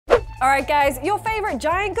Alright guys, your favourite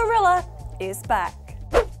giant gorilla is back.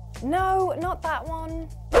 No, not that one.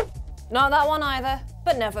 Not that one either,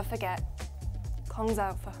 but never forget. Kong's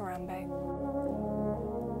out for Harambe.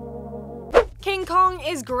 King Kong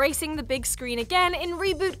is gracing the big screen again in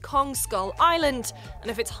reboot Kong Skull Island. And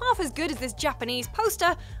if it's half as good as this Japanese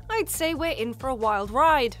poster, I'd say we're in for a wild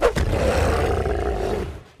ride.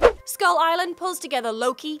 Skull Island pulls together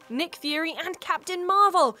Loki, Nick Fury, and Captain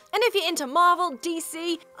Marvel. And if you're into Marvel,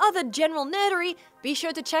 DC, other general nerdery, be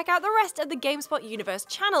sure to check out the rest of the GameSpot Universe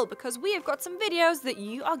channel because we have got some videos that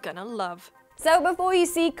you are gonna love. So before you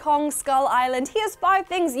see Kong Skull Island, here's 5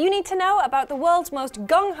 things you need to know about the world's most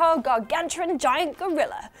gung-ho gargantuan giant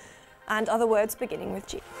gorilla. And other words beginning with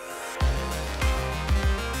G.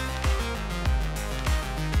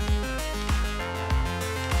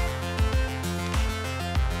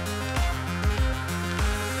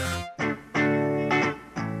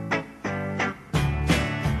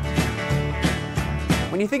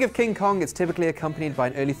 When you think of King Kong, it's typically accompanied by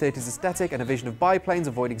an early 30s aesthetic and a vision of biplanes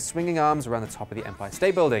avoiding swinging arms around the top of the Empire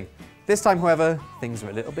State Building. This time, however, things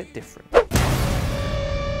are a little bit different.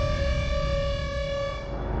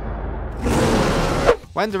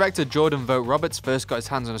 When director Jordan Vogt Roberts first got his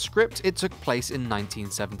hands on a script, it took place in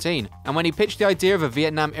 1917. And when he pitched the idea of a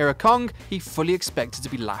Vietnam-era Kong, he fully expected to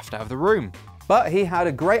be laughed out of the room. But he had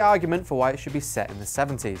a great argument for why it should be set in the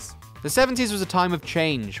 70s. The 70s was a time of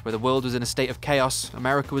change, where the world was in a state of chaos,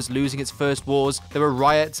 America was losing its first wars, there were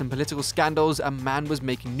riots and political scandals, and man was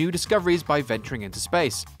making new discoveries by venturing into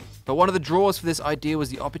space. But one of the draws for this idea was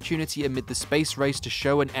the opportunity amid the space race to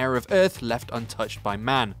show an era of Earth left untouched by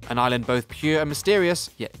man, an island both pure and mysterious,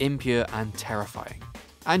 yet impure and terrifying.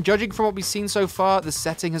 And judging from what we've seen so far, the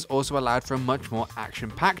setting has also allowed for a much more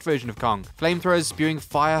action-packed version of Kong. Flamethrowers spewing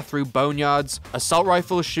fire through boneyards, assault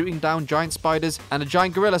rifles shooting down giant spiders, and a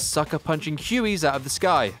giant gorilla sucker-punching Hueys out of the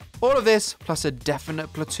sky. All of this, plus a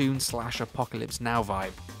definite Platoon/Apocalypse Now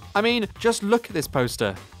vibe. I mean, just look at this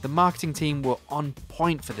poster. The marketing team were on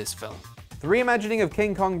point for this film. The reimagining of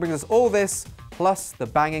King Kong brings us all this, plus the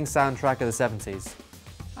banging soundtrack of the 70s.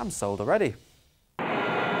 I'm sold already.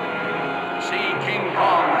 See King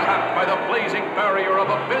Kong trapped by the blazing barrier of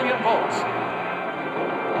 1 billion volts.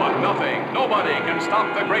 But nothing, nobody can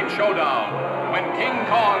stop the great showdown when King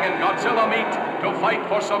Kong and Godzilla meet to fight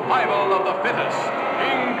for survival of the fittest.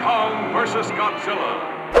 King Kong versus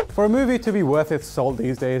Godzilla. For a movie to be worth its salt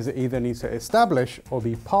these days, it either needs to establish or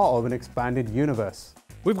be part of an expanded universe.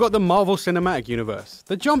 We've got the Marvel Cinematic Universe,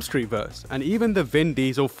 the Jump Street verse, and even the Vin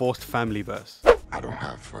Diesel forced family verse. I don't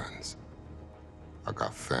have friends. I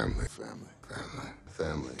got family, family, family,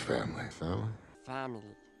 family, family, family. Family.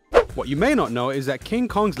 What you may not know is that King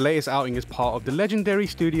Kong's latest outing is part of the legendary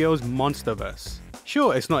studio's Monsterverse.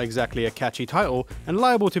 Sure, it's not exactly a catchy title and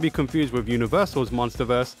liable to be confused with Universal's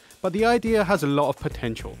Monsterverse, but the idea has a lot of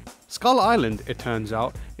potential. Skull Island, it turns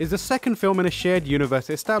out, is the second film in a shared universe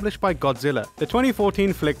established by Godzilla, the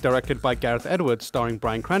 2014 flick directed by Gareth Edwards starring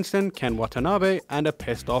Bryan Cranston, Ken Watanabe, and a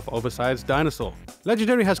pissed-off oversized dinosaur.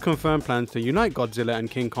 Legendary has confirmed plans to unite Godzilla and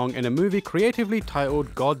King Kong in a movie creatively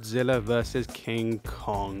titled Godzilla vs. King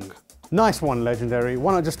Kong. Nice one, Legendary.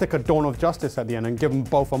 Why not just stick a Dawn of Justice at the end and give them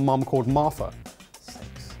both a mum called Martha?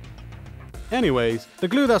 Anyways, the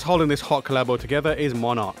glue that's holding this hot collabo together is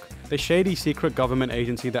Monarch, the shady secret government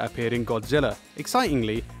agency that appeared in Godzilla.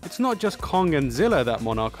 Excitingly, it's not just Kong and Zilla that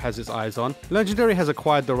Monarch has its eyes on. Legendary has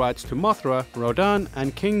acquired the rights to Mothra, Rodan,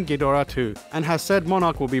 and King Ghidorah too, and has said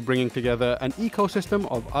Monarch will be bringing together an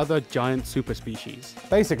ecosystem of other giant super species.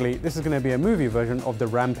 Basically, this is going to be a movie version of the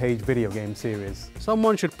Rampage video game series.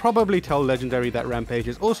 Someone should probably tell Legendary that Rampage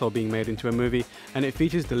is also being made into a movie, and it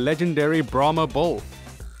features the legendary Brahma Bull.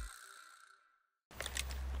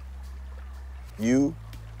 You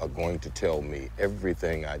are going to tell me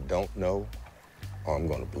everything I don't know, or I'm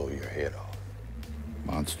going to blow your head off.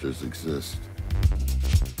 Monsters exist.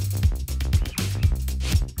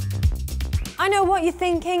 I know what you're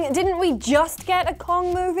thinking. Didn't we just get a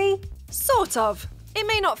Kong movie? Sort of. It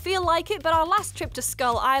may not feel like it, but our last trip to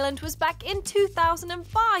Skull Island was back in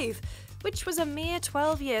 2005, which was a mere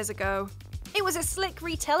 12 years ago. It was a slick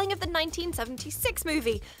retelling of the 1976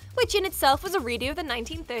 movie, which in itself was a redo of the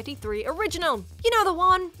 1933 original. You know the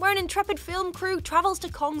one, where an intrepid film crew travels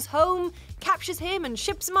to Kong's home, captures him and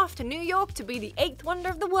ships him off to New York to be the 8th wonder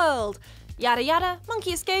of the world. Yada yada,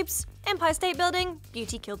 monkey escapes, Empire State Building,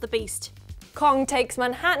 Beauty killed the Beast. Kong Takes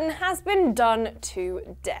Manhattan has been done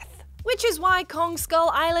to death. Which is why Kong Skull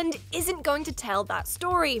Island isn't going to tell that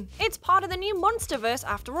story. It's part of the new Monsterverse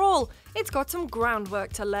after all. It's got some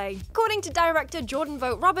groundwork to lay. According to director Jordan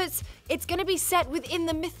Vogt-Roberts, it's going to be set within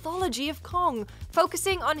the mythology of Kong,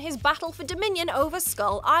 focusing on his battle for dominion over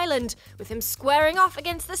Skull Island, with him squaring off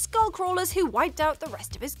against the Skullcrawlers who wiped out the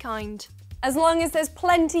rest of his kind. As long as there's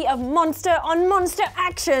plenty of monster on monster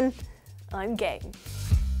action, I'm game.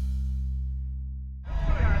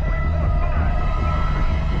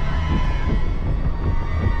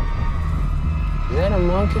 Is that a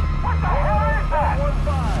monkey? What the hell is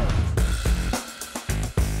that?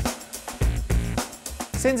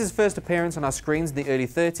 Since his first appearance on our screens in the early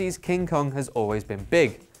 30s, King Kong has always been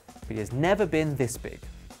big, but he has never been this big.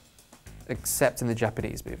 Except in the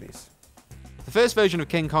Japanese movies. The first version of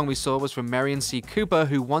King Kong we saw was from Marion C. Cooper,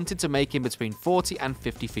 who wanted to make him between 40 and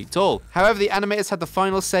 50 feet tall. However, the animators had the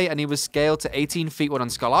final say and he was scaled to 18 feet when on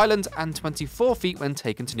Skull Island and 24 feet when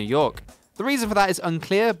taken to New York. The reason for that is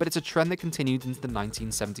unclear, but it's a trend that continued into the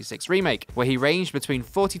 1976 remake, where he ranged between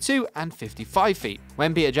 42 and 55 feet.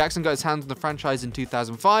 When Peter Jackson got his hands on the franchise in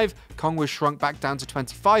 2005, Kong was shrunk back down to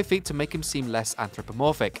 25 feet to make him seem less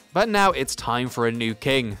anthropomorphic. But now it's time for a new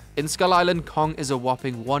king. In Skull Island, Kong is a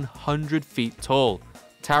whopping 100 feet tall,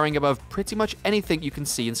 towering above pretty much anything you can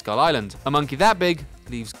see in Skull Island. A monkey that big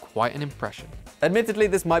leaves quite an impression. Admittedly,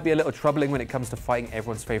 this might be a little troubling when it comes to fighting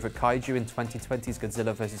everyone's favorite kaiju in 2020's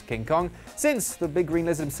Godzilla vs. King Kong, since the big green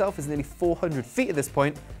lizard himself is nearly 400 feet at this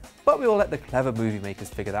point, but we will let the clever movie makers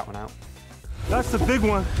figure that one out. That's the big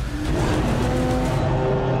one.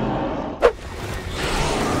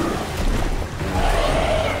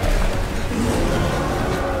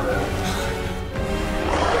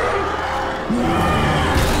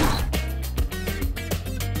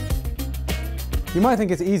 You might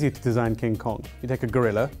think it's easy to design King Kong. You take a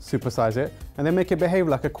gorilla, supersize it, and then make it behave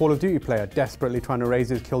like a Call of Duty player desperately trying to raise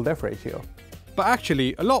his kill-death ratio. But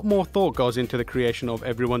actually, a lot more thought goes into the creation of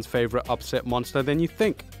everyone's favourite upset monster than you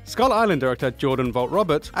think. Skull Island director Jordan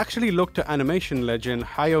Vogt-Roberts actually looked to animation legend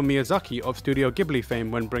Hayao Miyazaki of Studio Ghibli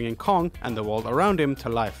fame when bringing Kong and the world around him to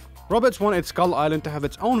life. Roberts wanted Skull Island to have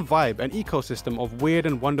its own vibe and ecosystem of weird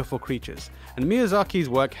and wonderful creatures, and Miyazaki's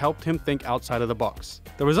work helped him think outside of the box.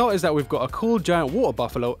 The result is that we've got a cool giant water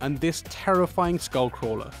buffalo and this terrifying skull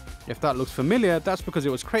crawler. If that looks familiar, that's because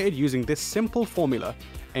it was created using this simple formula: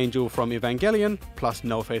 Angel from Evangelion, plus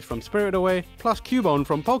No Face from Spirited Away, plus Cubone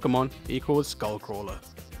from Pokemon equals Skullcrawler.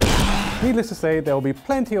 Needless to say, there will be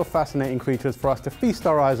plenty of fascinating creatures for us to feast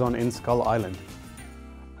our eyes on in Skull Island.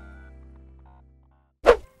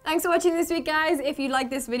 Thanks for watching this week, guys. If you like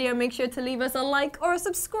this video, make sure to leave us a like or a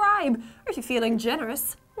subscribe. Or if you're feeling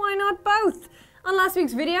generous, why not both? On last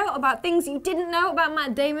week's video about things you didn't know about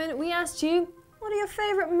Matt Damon, we asked you, what are your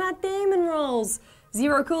favourite Matt Damon roles?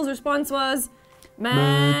 Zero Cool's response was,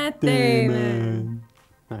 Matt Damon.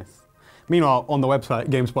 Nice. Meanwhile, on the website,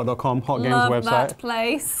 GameSpot.com, Hot Games Love website. that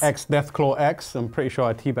place. X Deathclaw X, I'm pretty sure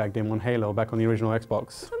I teabagged him on Halo back on the original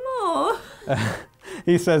Xbox. Some more.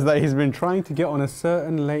 He says that he's been trying to get on a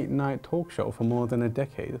certain late night talk show for more than a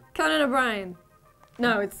decade. Conan O'Brien.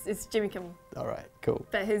 No, it's Jimmy Kimmel. Alright, cool.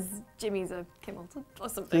 But his Jimmy's a Kimmel or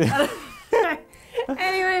something.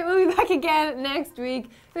 Anyway, we'll be back again next week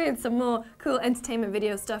with some more cool entertainment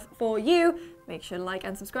video stuff for you. Make sure to like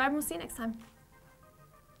and subscribe and we'll see you next time.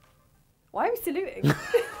 Why are we saluting?